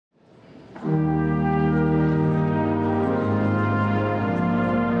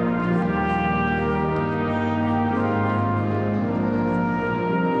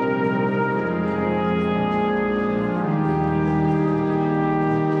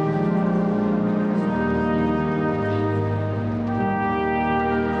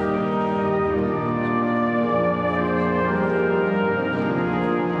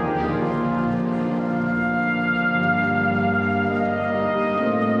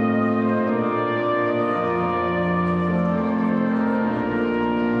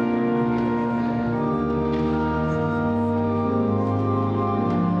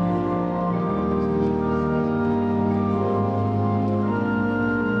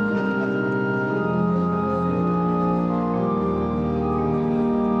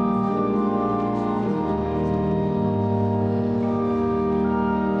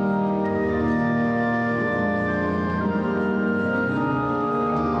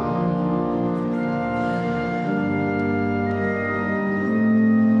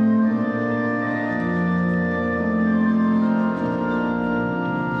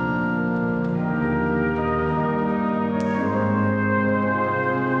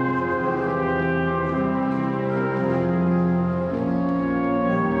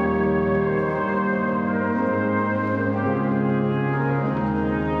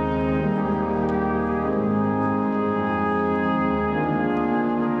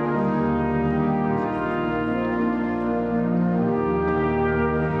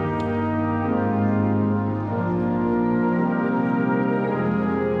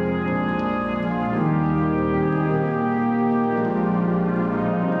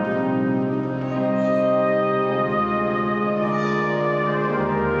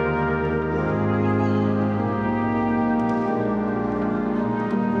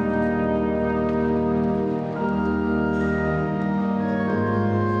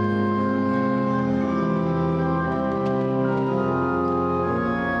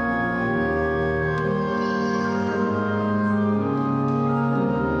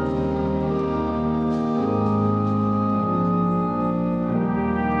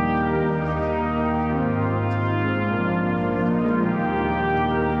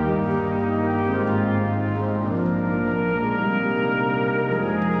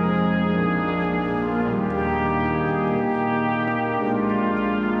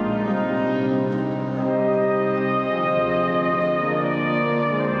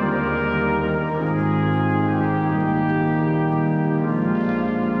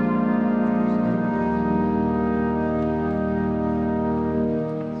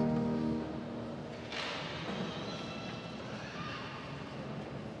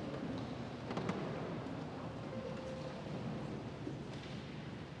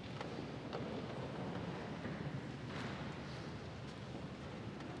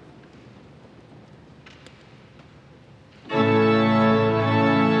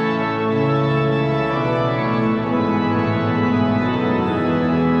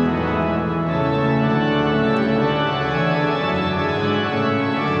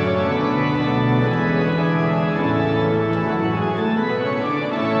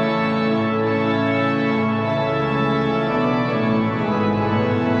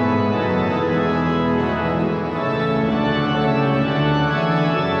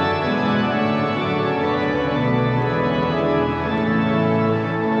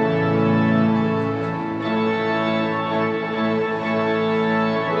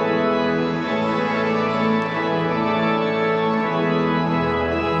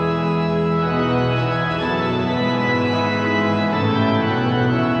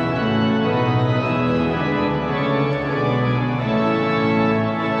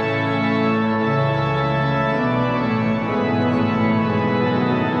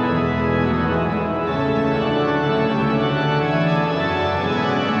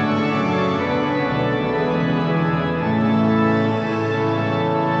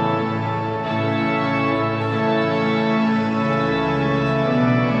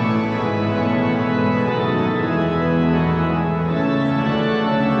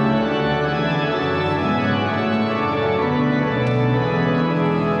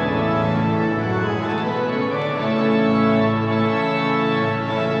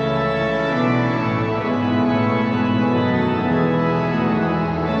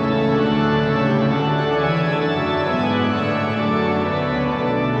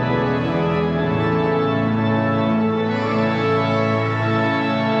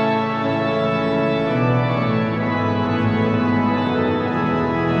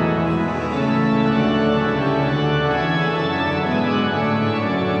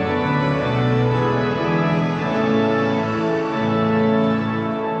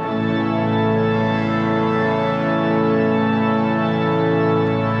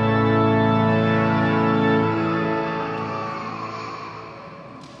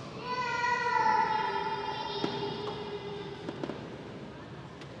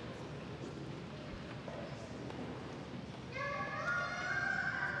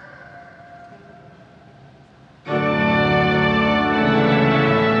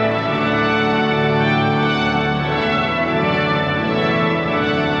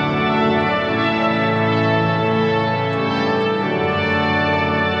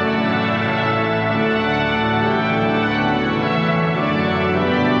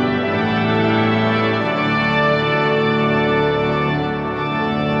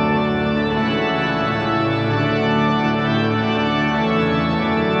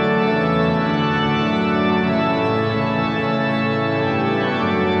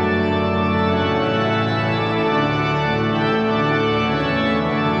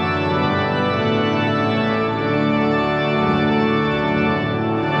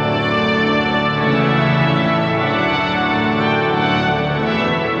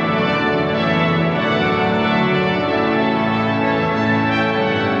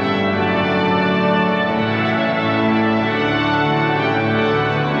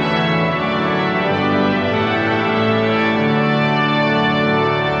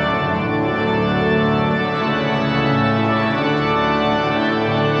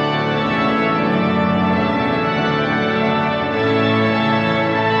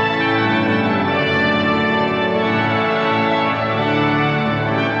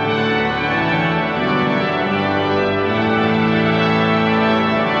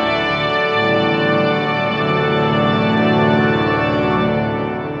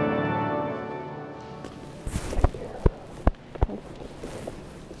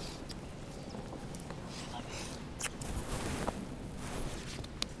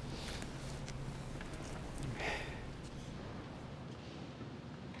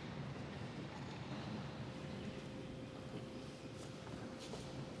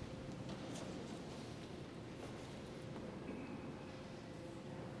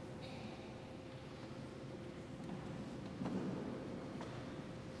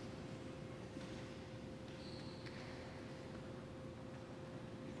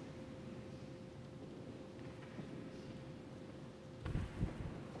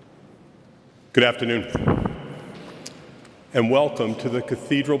Good afternoon, and welcome to the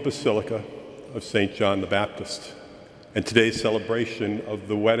Cathedral Basilica of St. John the Baptist, and today's celebration of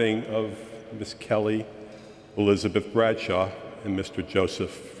the wedding of Miss Kelley, Elizabeth Bradshaw, and Mr. Joseph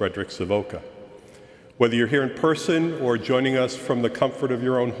Frederick Savoca. Whether you're here in person or joining us from the comfort of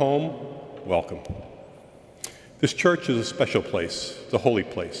your own home, welcome. This church is a special place, it's a holy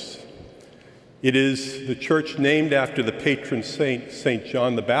place. It is the church named after the patron saint, St.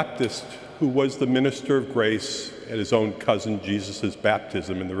 John the Baptist, who was the minister of grace at his own cousin Jesus'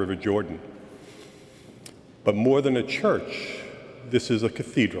 baptism in the River Jordan. But more than a church, this is a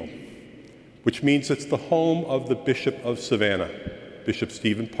cathedral, which means it's the home of the Bishop of Savannah, Bishop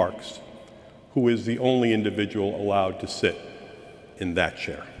Stephen Parks, who is the only individual allowed to sit in that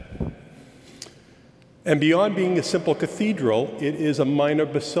chair. And beyond being a simple cathedral, it is a minor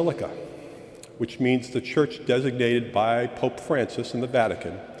basilica, which means the church designated by Pope Francis in the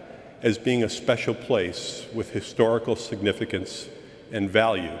Vatican as being a special place with historical significance and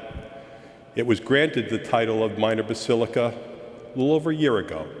value. It was granted the title of minor basilica a little over a year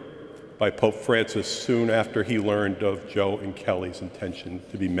ago by Pope Francis soon after he learned of Joe and Kelley's intention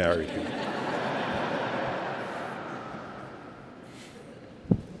to be married here.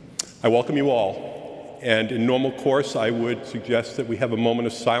 I welcome you all, and in normal course I would suggest that we have a moment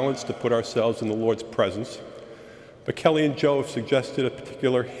of silence to put ourselves in the Lord's presence. But Kelley and Joe have suggested a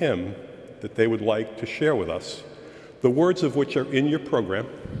particular hymn that they would like to share with us, the words of which are in your program.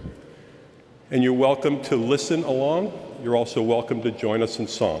 And you're welcome to listen along. You're also welcome to join us in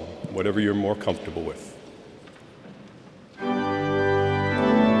song, whatever you're more comfortable with.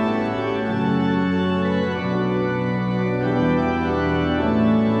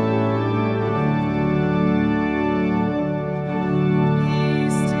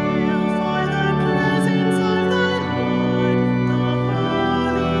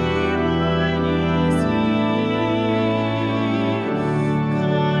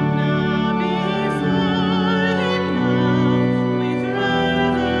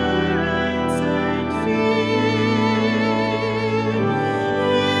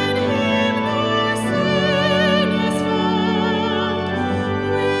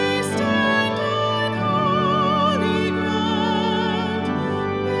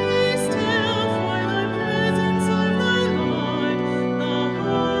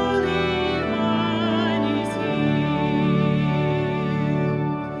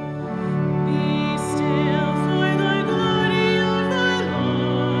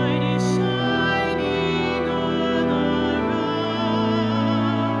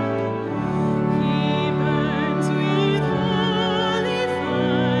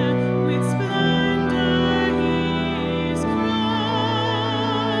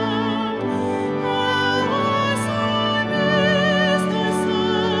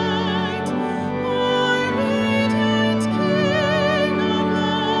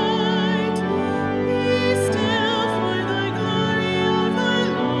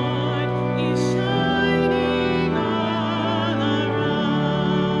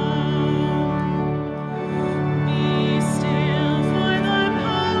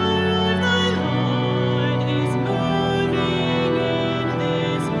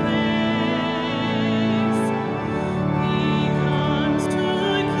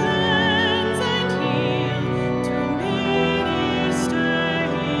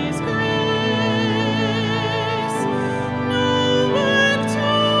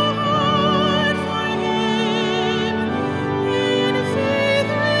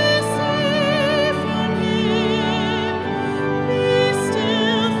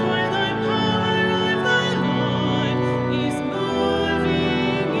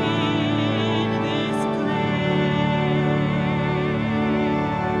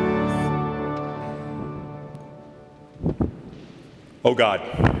 O God,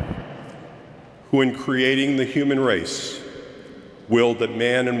 who in creating the human race willed that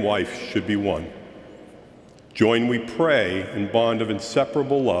man and wife should be one, join, we pray, in bond of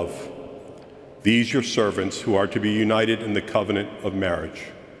inseparable love, these your servants who are to be united in the covenant of marriage,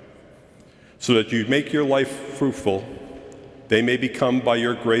 so that you make your life fruitful, they may become by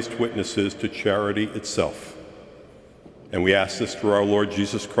your grace witnesses to charity itself. And we ask this through our Lord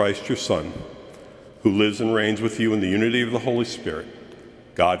Jesus Christ, your Son, who lives and reigns with you in the unity of the Holy Spirit,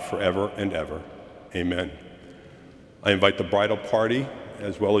 God forever and ever. Amen. I invite the bridal party,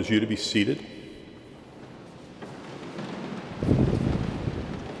 as well as you, to be seated.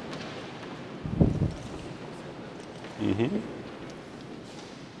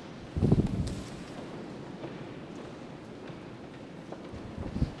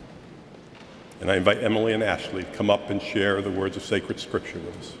 And I invite Emily and Ashley to come up and share the words of sacred scripture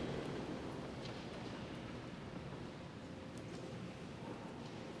with us.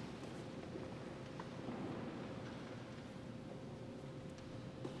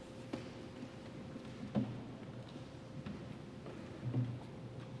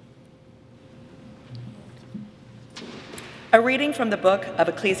 A reading from the book of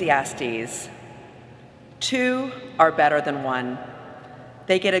Ecclesiastes. 2 are better than 1.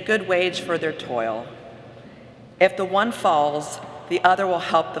 They get a good wage for their toil. If the one falls, the other will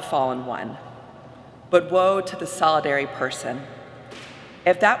help the fallen one. But woe to the solitary person.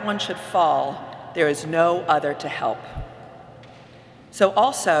 If that one should fall, there is no other to help. So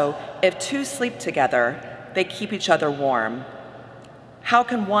also, if 2 sleep together, they keep each other warm. How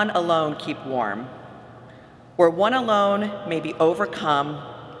can one alone keep warm? Where one alone may be overcome,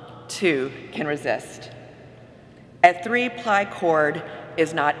 2 can resist. A 3-ply cord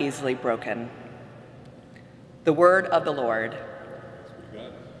is not easily broken. The word of the Lord.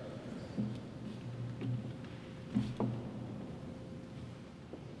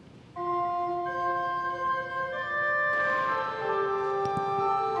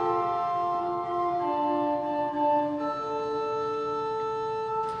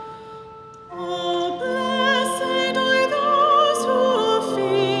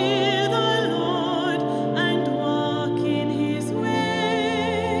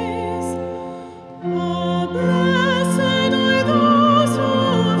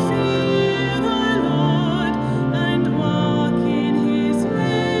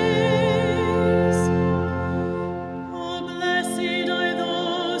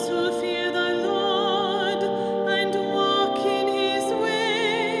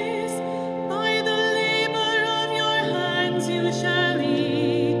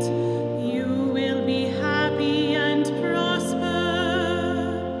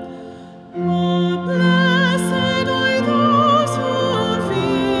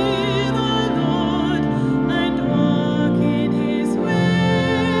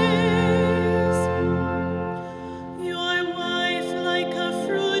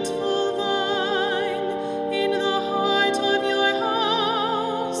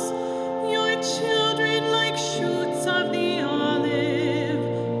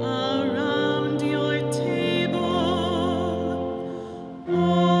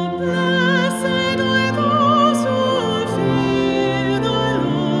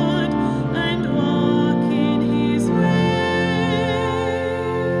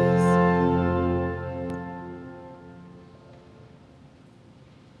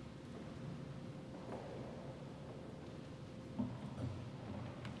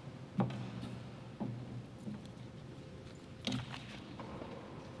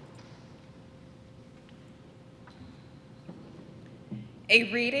 A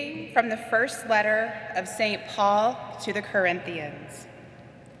reading from the first letter of St. Paul to the Corinthians.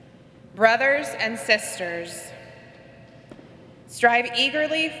 Brothers and sisters, strive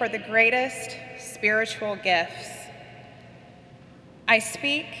eagerly for the greatest spiritual gifts. I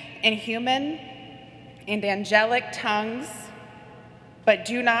speak in human and angelic tongues, but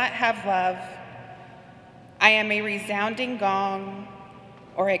do not have love. I am a resounding gong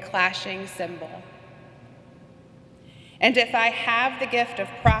or a clashing cymbal. And if I have the gift of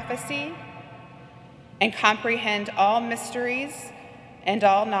prophecy and comprehend all mysteries and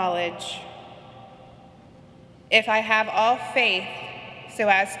all knowledge, if I have all faith so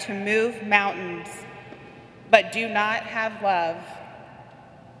as to move mountains, but do not have love,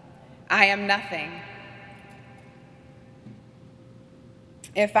 I am nothing.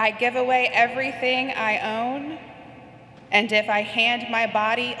 If I give away everything I own, and if I hand my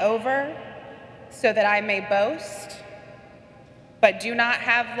body over so that I may boast, but do not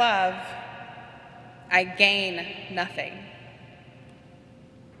have love, I gain nothing.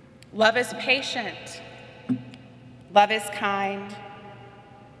 Love is patient. Love is kind.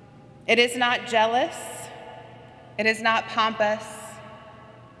 It is not jealous. It is not pompous.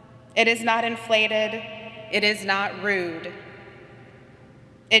 It is not inflated. It is not rude.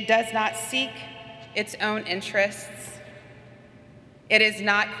 It does not seek its own interests. It is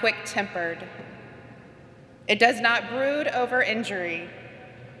not quick-tempered. It does not brood over injury.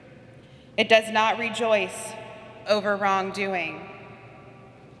 It does not rejoice over wrongdoing,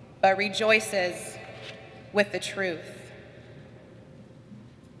 but rejoices with the truth.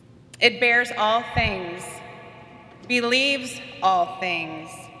 It bears all things, believes all things,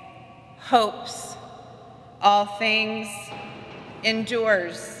 hopes all things,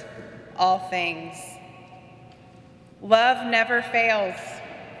 endures all things. Love never fails.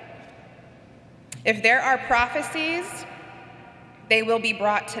 If there are prophecies, they will be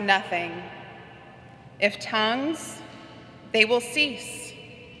brought to nothing. If tongues, they will cease.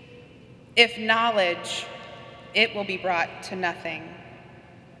 If knowledge, it will be brought to nothing.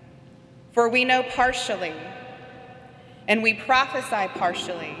 For we know partially, and we prophesy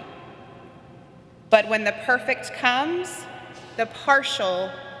partially. But when the perfect comes, the partial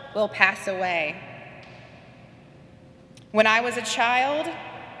will pass away. When I was a child,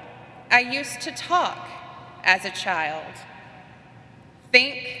 I used to talk as a child,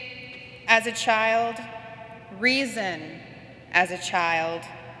 think as a child, reason as a child.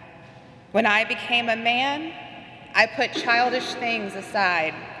 When I became a man, I put childish things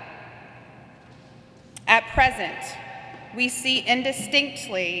aside. At present, we see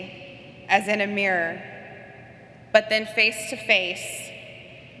indistinctly as in a mirror, but then face to face.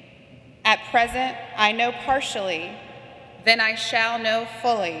 At present, I know partially, then I shall know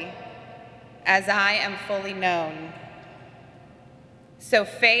fully, as I am fully known. So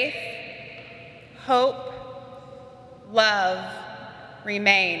faith, hope, love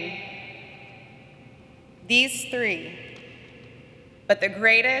remain. These three, but the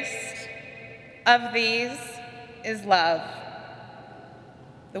greatest of these is love.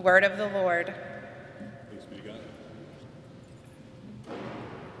 The word of the Lord. Thanks be to God.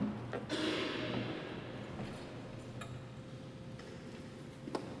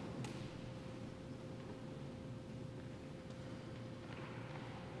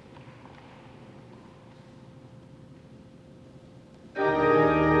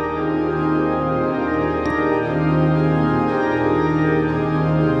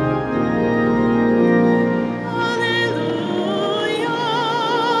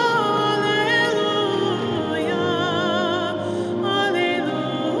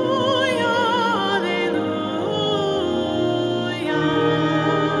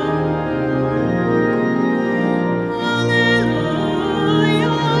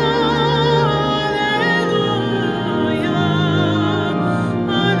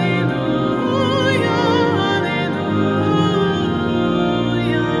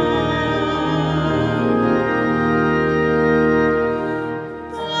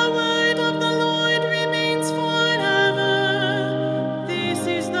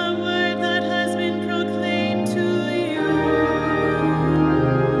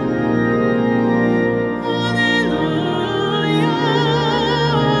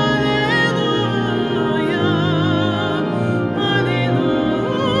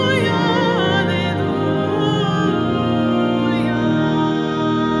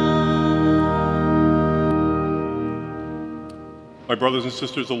 My brothers and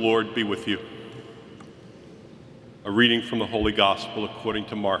sisters, the Lord be with you. A reading from the Holy Gospel according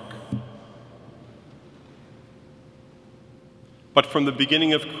to Mark. But from the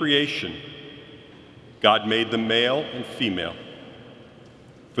beginning of creation, God made them male and female.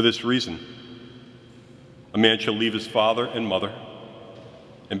 For this reason, a man shall leave his father and mother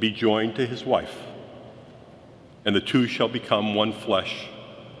and be joined to his wife, and the two shall become one flesh.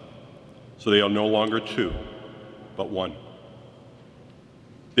 So they are no longer two, but one.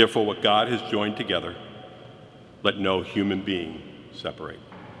 Therefore, what God has joined together, let no human being separate.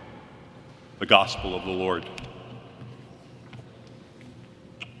 The Gospel of the Lord.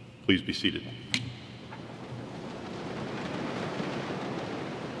 Please be seated.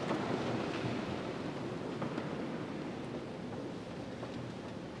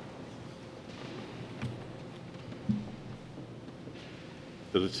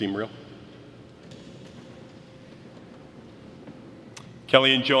 Does it seem real?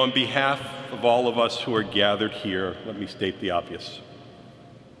 Kelley and Joe, on behalf of all of us who are gathered here, let me state the obvious.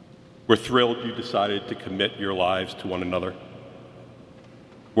 We're thrilled you decided to commit your lives to one another.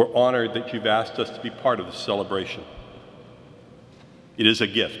 We're honored that you've asked us to be part of this celebration. It is a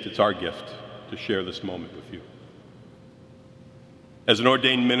gift, it's our gift, to share this moment with you. As an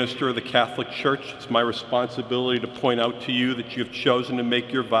ordained minister of the Catholic Church, it's my responsibility to point out to you that you have chosen to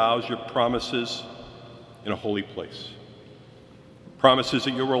make your vows, your promises, in a holy place. Promises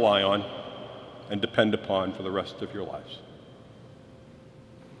that you'll rely on and depend upon for the rest of your lives.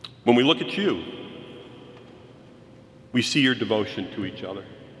 When we look at you, we see your devotion to each other.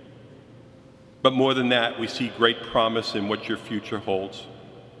 But more than that, we see great promise in what your future holds.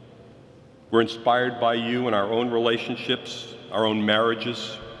 We're inspired by you in our own relationships, our own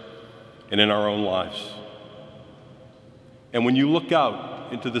marriages, and in our own lives. And when you look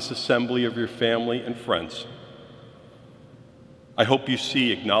out into this assembly of your family and friends, I hope you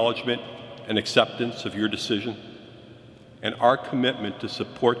see acknowledgement and acceptance of your decision and our commitment to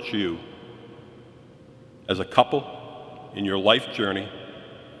support you as a couple in your life journey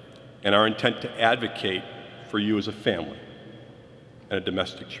and our intent to advocate for you as a family and a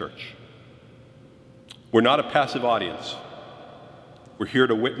domestic church. We're not a passive audience. We're here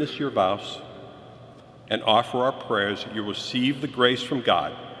to witness your vows and offer our prayers that you'll receive the grace from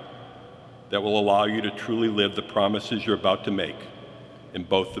God that will allow you to truly live the promises you're about to make in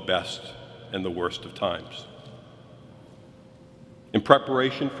both the best and the worst of times. In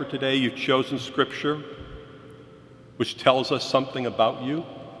preparation for today, you've chosen Scripture which tells us something about you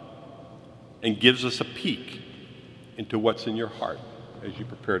and gives us a peek into what's in your heart as you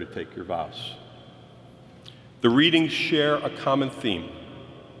prepare to take your vows. The readings share a common theme,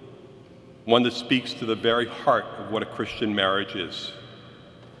 one that speaks to the very heart of what a Christian marriage is.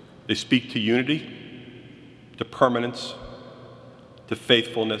 They speak to unity, to permanence, to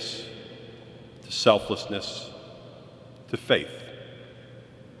faithfulness, to selflessness, to faith.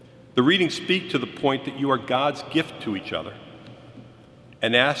 The readings speak to the point that you are God's gift to each other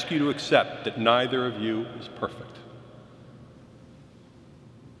and ask you to accept that neither of you is perfect.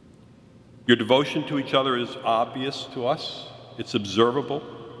 Your devotion to each other is obvious to us. It's observable.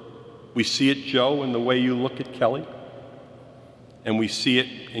 We see it, Joe, in the way you look at Kelley, and we see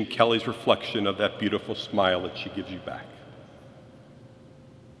it in Kelley's reflection of that beautiful smile that she gives you back.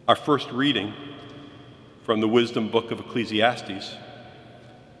 Our first reading from the wisdom book of Ecclesiastes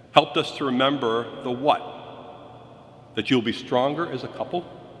helped us to remember the what, that you'll be stronger as a couple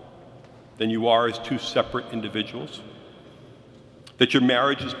than you are as two separate individuals, that your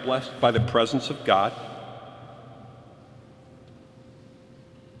marriage is blessed by the presence of God,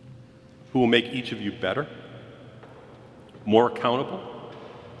 who will make each of you better, more accountable,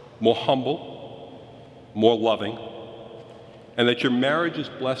 more humble, more loving, and that your marriage is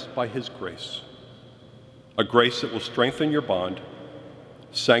blessed by His grace, a grace that will strengthen your bond,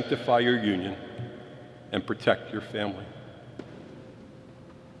 sanctify your union, and protect your family.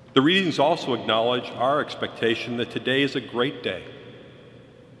 The readings also acknowledge our expectation that today is a great day,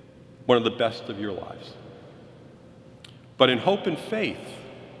 one of the best of your lives. But in hope and faith,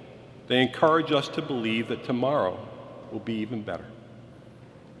 they encourage us to believe that tomorrow will be even better.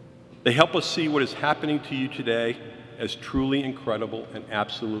 They help us see what is happening to you today as truly incredible and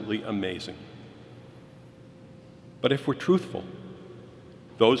absolutely amazing. But if we're truthful,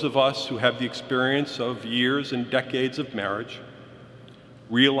 those of us who have the experience of years and decades of marriage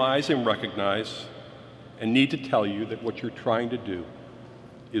realize and recognize and need to tell you that what you're trying to do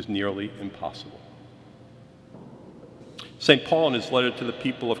is nearly impossible. St. Paul, in his letter to the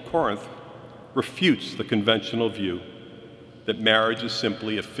people of Corinth, refutes the conventional view that marriage is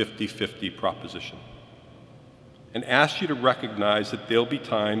simply a 50-50 proposition, and asks you to recognize that there'll be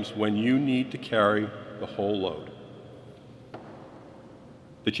times when you need to carry the whole load,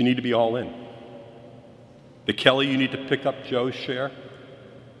 that you need to be all in. That Kelley, you need to pick up Joe's share,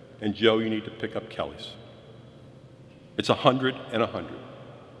 and Joe, you need to pick up Kelley's. It's 100 and 100.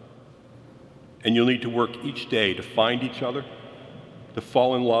 And you'll need to work each day to find each other, to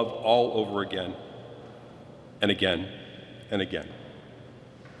fall in love all over again, and again, and again,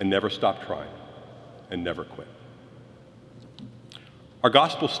 and never stop trying, and never quit. Our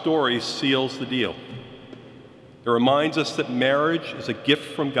gospel story seals the deal. It reminds us that marriage is a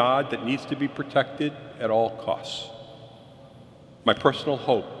gift from God that needs to be protected at all costs. My personal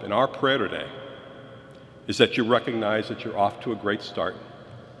hope and our prayer today is that you recognize that you're off to a great start,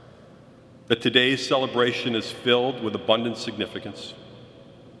 that today's celebration is filled with abundant significance.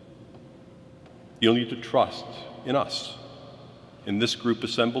 You'll need to trust in us, in this group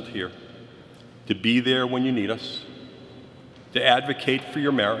assembled here, to be there when you need us, to advocate for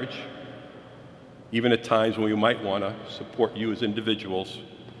your marriage, even at times when we might want to support you as individuals.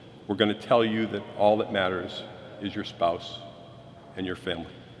 We're going to tell you that all that matters is your spouse and your family.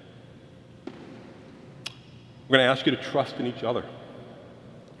 We're going to ask you to trust in each other.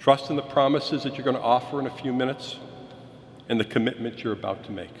 Trust in the promises that you're going to offer in a few minutes and the commitment you're about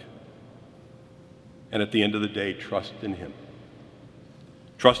to make. And at the end of the day, trust in Him.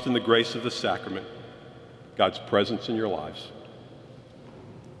 Trust in the grace of the sacrament, God's presence in your lives.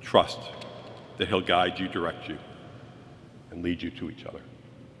 Trust that He'll guide you, direct you, and lead you to each other.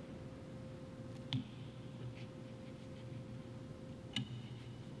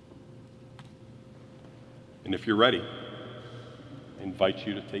 And if you're ready, I invite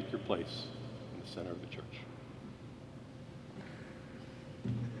you to take your place in the center of the church.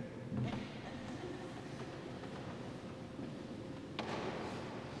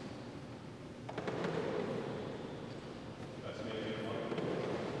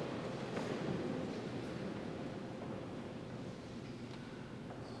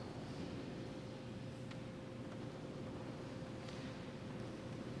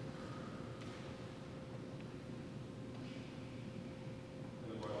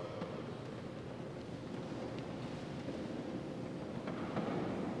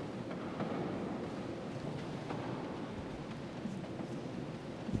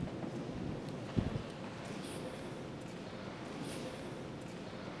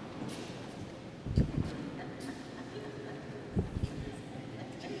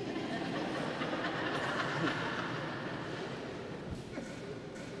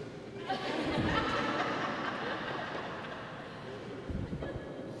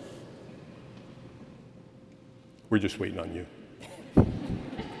 We're just waiting on you.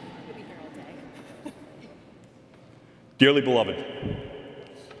 Dearly beloved,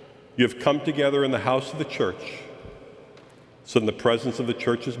 you have come together in the house of the church, so in the presence of the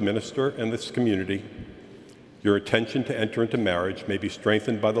church's minister and this community, your intention to enter into marriage may be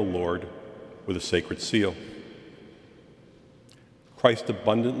strengthened by the Lord with a sacred seal. Christ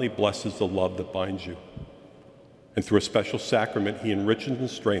abundantly blesses the love that binds you, and through a special sacrament, he enriches and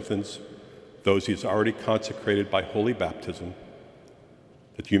strengthens those he has already consecrated by holy baptism,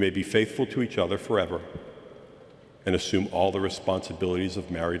 that you may be faithful to each other forever and assume all the responsibilities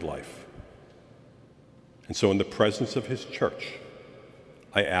of married life. And so in the presence of his church,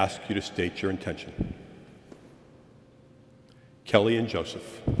 I ask you to state your intention. Kelley and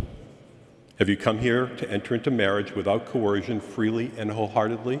Joseph, have you come here to enter into marriage without coercion, freely and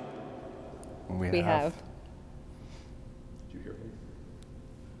wholeheartedly? We have. Did you hear him?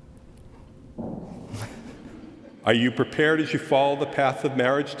 Are you prepared as you follow the path of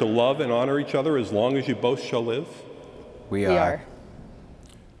marriage to love and honor each other as long as you both shall live? We are.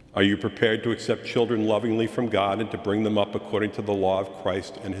 Are you prepared to accept children lovingly from God and to bring them up according to the law of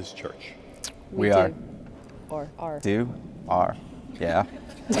Christ and his church? We are. Do. Or are. Do. Are. Yeah.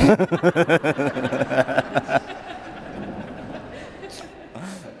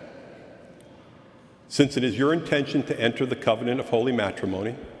 Since it is your intention to enter the covenant of holy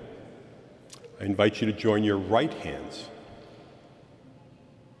matrimony, I invite you to join your right hands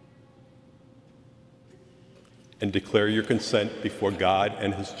and declare your consent before God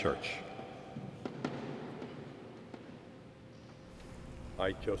and his church.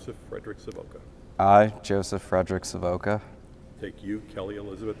 I, Joseph Frederick Savoca, I, Joseph Frederick Savoca, take you, Kelley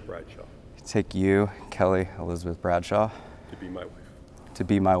Elizabeth Bradshaw, take you, Kelley Elizabeth Bradshaw, to be my wife. to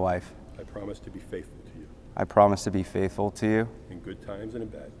be my wife. I promise to be faithful to you I promise to be faithful to you in good times and in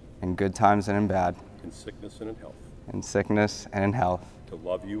bad, in good times and in bad, in sickness and in health, in sickness and in health, to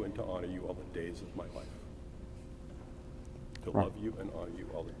love you and to honor you all the days of my life. To love you and honor you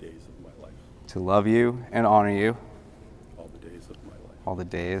all the days of my life. to love you and honor you All the days of my life. all the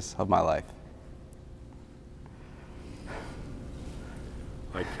days of my life.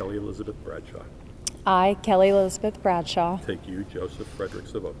 I, Kelley Elizabeth Bradshaw, I, Kelley Elizabeth Bradshaw, take you, Joseph Frederick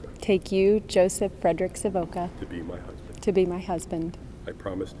Savoca, take you, Joseph Frederick Savoca, to be my husband. to be my husband. I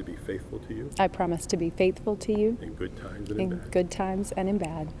promise to be faithful to you I promise to be faithful to you in good times and in in bad, good times and in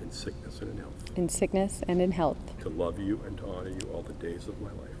bad, in sickness and in health, in sickness and in health, to love you and to honor you all the days of my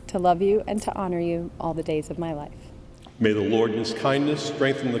life. to love you and to honor you all the days of my life. May the Lord in his kindness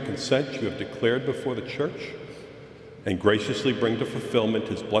strengthen the consent you have declared before the church and graciously bring to fulfillment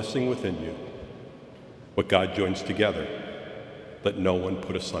his blessing within you. What God joins together, let no one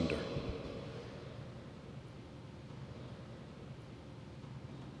put asunder.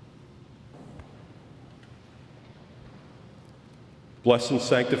 Bless and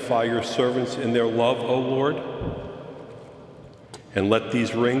sanctify your servants in their love, O Lord, and let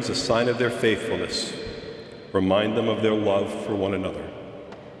these rings, a sign of their faithfulness, remind them of their love for one another.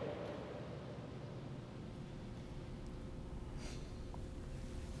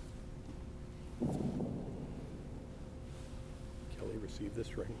 Kelley, receive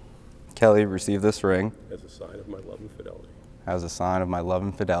this ring Kelley, receive this ring as a sign of my love and fidelity. as a sign of my love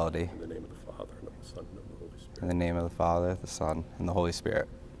and fidelity. In the name of the Father, and of the Son, and of the Holy Spirit. In the name of the Father, the Son, and the Holy Spirit.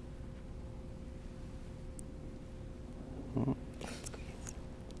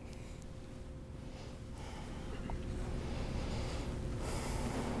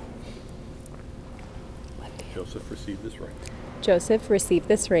 Joseph, receive this ring Joseph, receive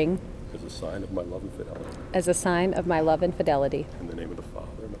this ring as a sign of my love and fidelity. as a sign of my love and fidelity. In the name of the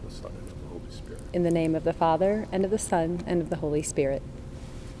Father, and of the Son, and of the Holy Spirit. In the name of the Father, and of the Son, and of the Holy Spirit.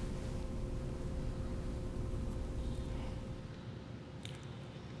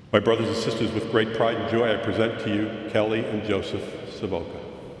 My brothers and sisters, with great pride and joy, I present to you Kelley and Joseph Savoca.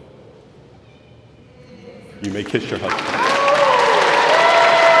 You may kiss your husband.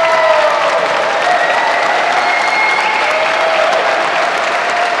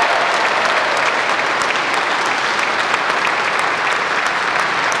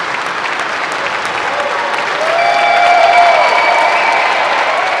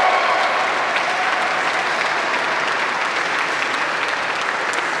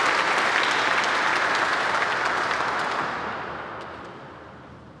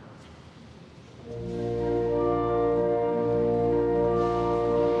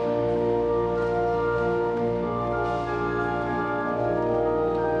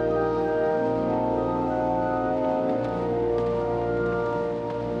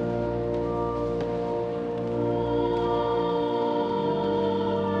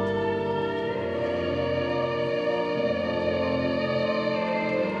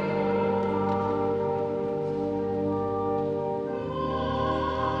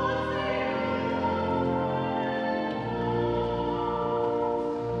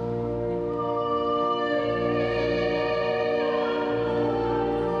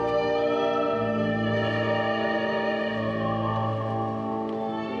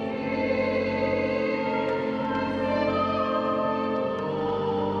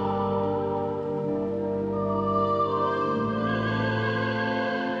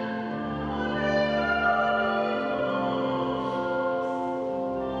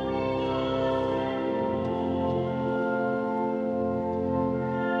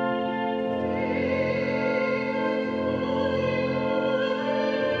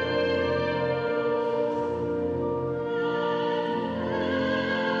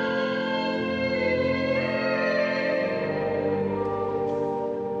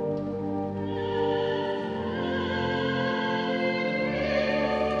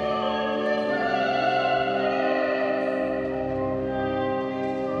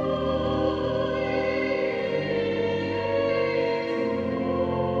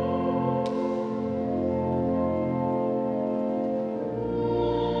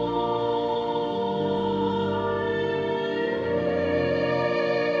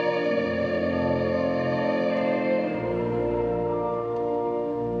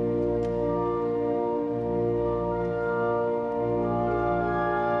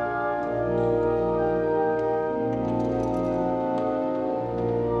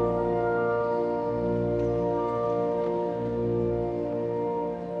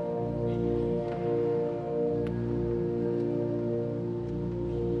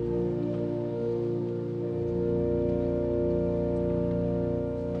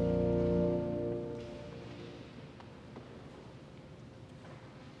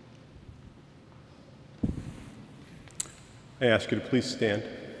 I ask you to please stand.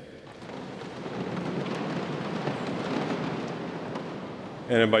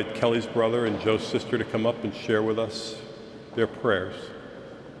 And invite Kelley's brother and Joe's sister to come up and share with us their prayers.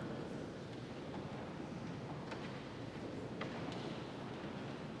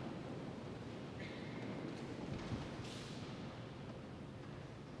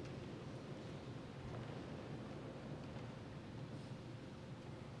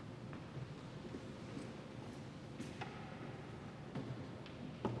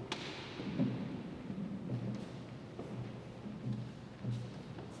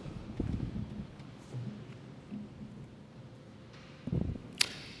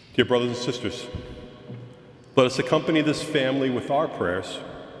 Dear brothers and sisters, let us accompany this family with our prayers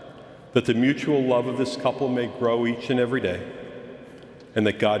that the mutual love of this couple may grow each and every day, and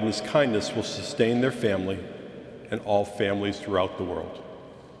that God in His kindness will sustain their family and all families throughout the world.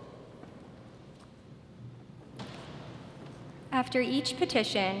 After each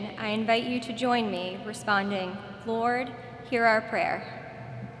petition, I invite you to join me responding, Lord, hear our prayer.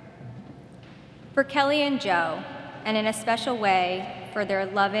 For Kelley and Joe, and in a special way for their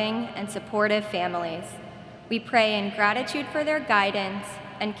loving and supportive families, we pray in gratitude for their guidance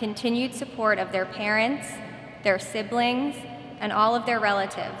and continued support of their parents, their siblings, and all of their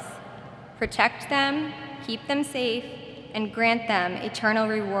relatives. Protect them, keep them safe, and grant them eternal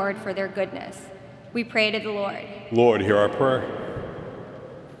reward for their goodness. We pray to the Lord. Lord, hear our prayer.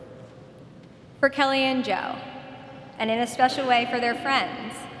 For Kelley and Joe, and in a special way for their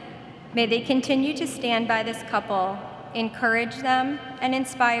friends, may they continue to stand by this couple, encourage them, and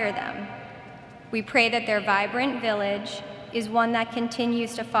inspire them. We pray that their vibrant village is one that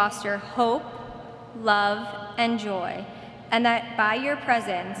continues to foster hope, love, and joy, and that by your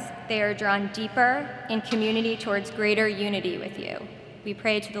presence, they are drawn deeper in community towards greater unity with you. We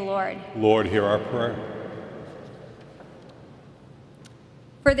pray to the Lord. Lord, hear our prayer.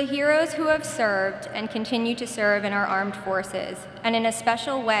 For the heroes who have served and continue to serve in our armed forces, and in a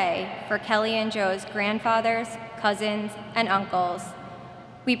special way for Kelley and Joe's grandfathers, cousins, and uncles,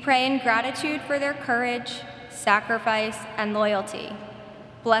 we pray in gratitude for their courage, sacrifice, and loyalty.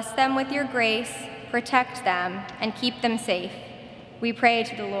 Bless them with your grace, protect them, and keep them safe. We pray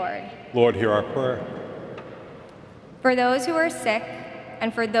to the Lord. Lord, hear our prayer. For those who are sick,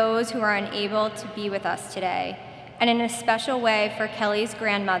 and for those who are unable to be with us today, and in a special way for Kelley's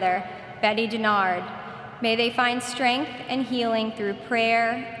grandmother, Betty Denard, may they find strength and healing through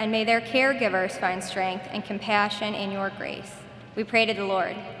prayer, and may their caregivers find strength and compassion in your grace. We pray to the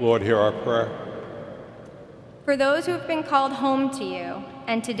Lord. Lord, hear our prayer. For those who have been called home to you,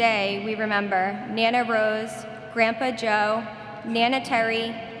 and today we remember Nana Rose, Grandpa Joe, Nana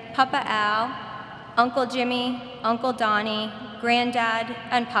Terry, Papa Al, Uncle Jimmy, Uncle Donnie, Granddad,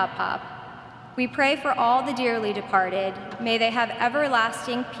 and Pop Pop. We pray for all the dearly departed. May they have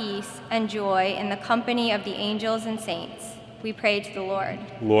everlasting peace and joy in the company of the angels and saints. We pray to the Lord.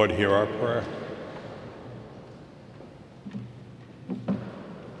 Lord, hear our prayer.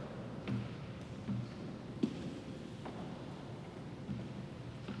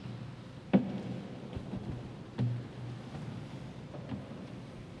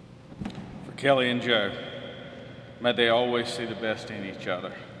 For Kelley and Joe, may they always see the best in each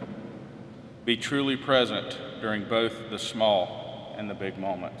other. Be truly present during both the small and the big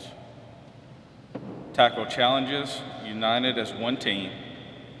moments. Tackle challenges united as one team,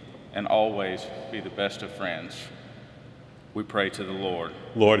 and always be the best of friends. We pray to the Lord.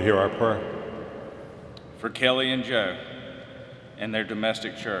 Lord, hear our prayer. For Kelley and Joe and their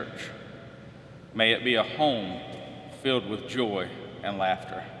domestic church, may it be a home filled with joy and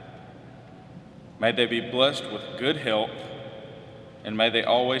laughter. May they be blessed with good health, and may they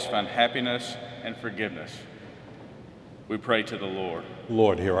always find happiness and forgiveness. We pray to the Lord.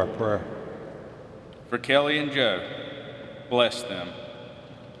 Lord, hear our prayer. For Kelley and Joe, bless them.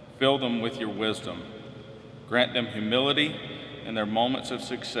 Fill them with your wisdom. Grant them humility in their moments of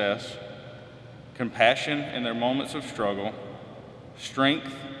success, compassion in their moments of struggle,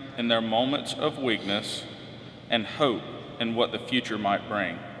 strength in their moments of weakness, and hope in what the future might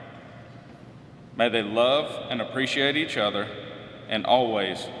bring. May they love and appreciate each other, and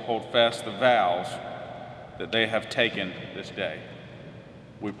always hold fast the vows that they have taken this day.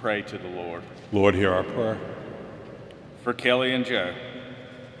 We pray to the Lord. Lord, hear our prayer. For Kelley and Joe,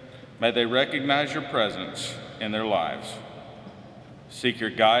 may they recognize your presence in their lives. Seek your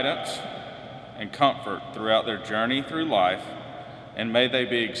guidance and comfort throughout their journey through life, and may they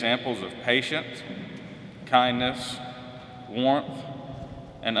be examples of patience, kindness, warmth,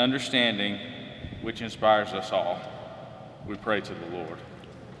 and understanding, which inspires us all. We pray to the Lord.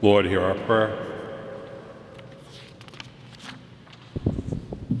 Lord, hear our prayer.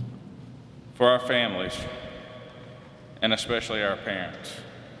 for our families, and especially our parents.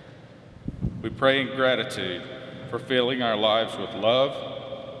 We pray in gratitude for filling our lives with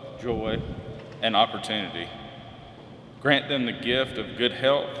love, joy, and opportunity. Grant them the gift of good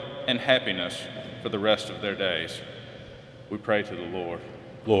health and happiness for the rest of their days. We pray to the Lord.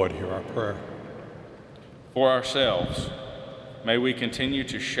 Lord, hear our prayer. For ourselves, may we continue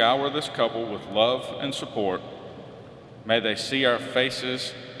to shower this couple with love and support. May they see our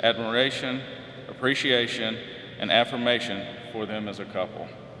faces, admiration, appreciation, and affirmation for them as a couple.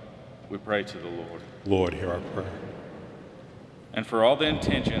 We pray to the Lord. Lord, hear our prayer. And for all the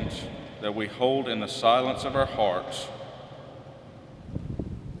intentions that we hold in the silence of our hearts,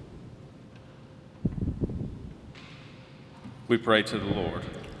 we pray to the Lord.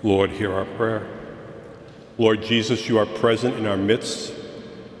 Lord, hear our prayer. Lord Jesus, you are present in our midst.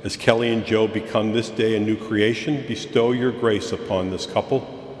 As Kelley and Joe become this day a new creation, bestow your grace upon this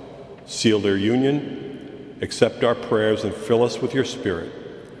couple. Seal their union, accept our prayers, and fill us with your Spirit,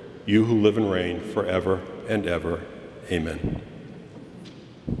 you who live and reign forever and ever. Amen.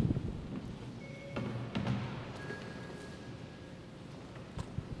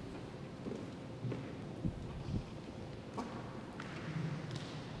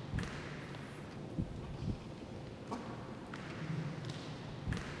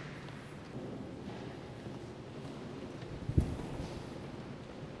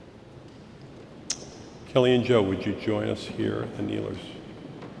 Kelley and Joe, would you join us here at the kneelers?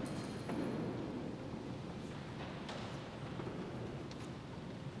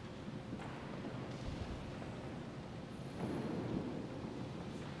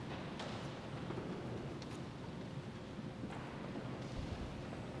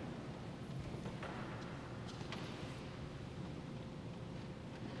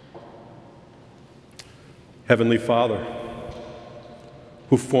 Heavenly Father,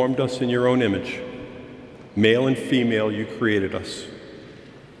 who formed us in your own image, male and female you created us,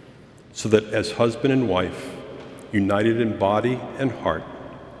 so that as husband and wife, united in body and heart,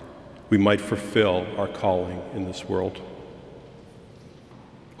 we might fulfill our calling in this world.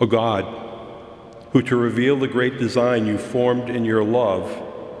 O God, who to reveal the great design you formed in your love,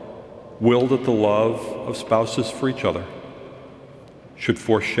 willed that the love of spouses for each other should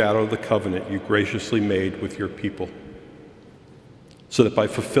foreshadow the covenant you graciously made with your people, so that by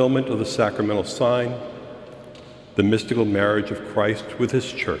fulfillment of the sacramental sign, the mystical marriage of Christ with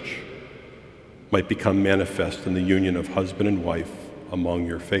his church might become manifest in the union of husband and wife among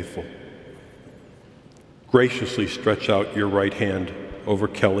your faithful. Graciously stretch out your right hand over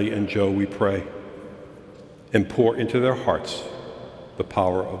Kelley and Joe, we pray, and pour into their hearts the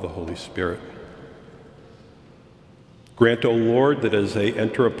power of the Holy Spirit. Grant, O Lord, that as they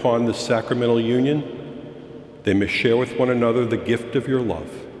enter upon this sacramental union, they may share with one another the gift of your love,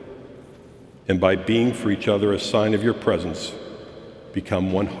 and by being for each other a sign of your presence,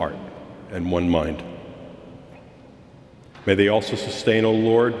 become one heart and one mind. May they also sustain, O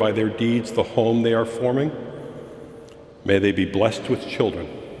Lord, by their deeds the home they are forming. May they be blessed with children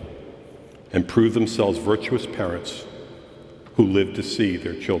and prove themselves virtuous parents who live to see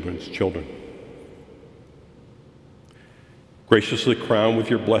their children's children. Graciously crown with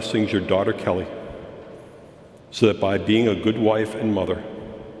your blessings your daughter Kelley, so that by being a good wife and mother,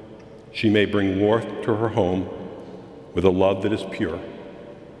 she may bring warmth to her home with a love that is pure,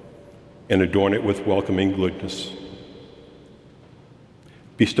 and adorn it with welcoming goodness.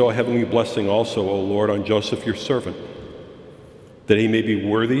 Bestow a heavenly blessing also, O Lord, on Joseph your servant, that he may be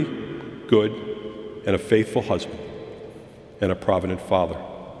worthy, good, and a faithful husband, and a provident father.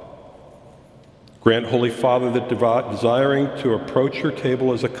 Grant, Holy Father, that desiring to approach your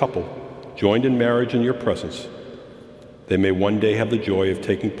table as a couple, joined in marriage in your presence, they may one day have the joy of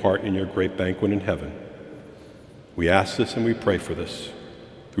taking part in your great banquet in heaven. We ask this and we pray for this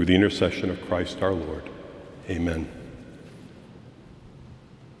through the intercession of Christ our Lord. Amen.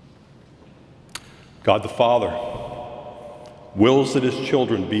 God the Father wills that his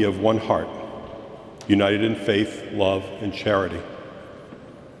children be of one heart, united in faith, love, and charity.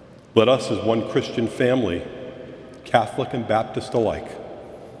 Let us as one Christian family, Catholic and Baptist alike,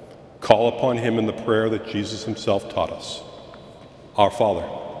 call upon him in the prayer that Jesus himself taught us. Our Father,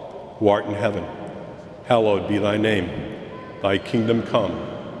 who art in heaven, hallowed be thy name. Thy kingdom come,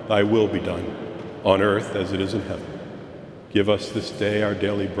 thy will be done, on earth as it is in heaven. Give us this day our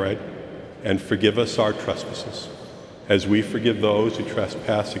daily bread, and forgive us our trespasses, as we forgive those who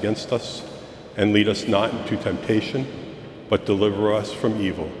trespass against us. And lead us not into temptation, but deliver us from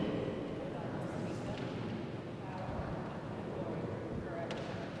evil.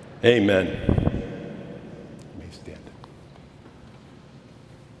 Amen. You may stand.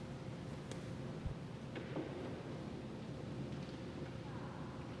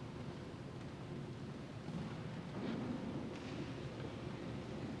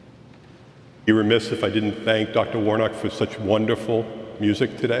 be remiss if I didn't thank Dr. Warnock for such wonderful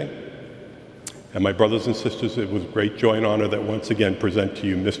music today. And my brothers and sisters, it was great joy and honor that once again present to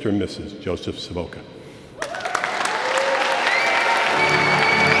you Mr. and Mrs. Joseph Savoca.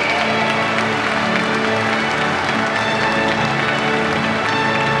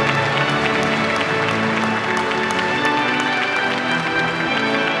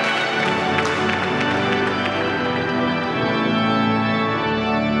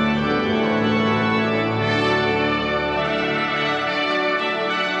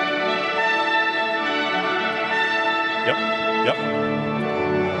 Yep.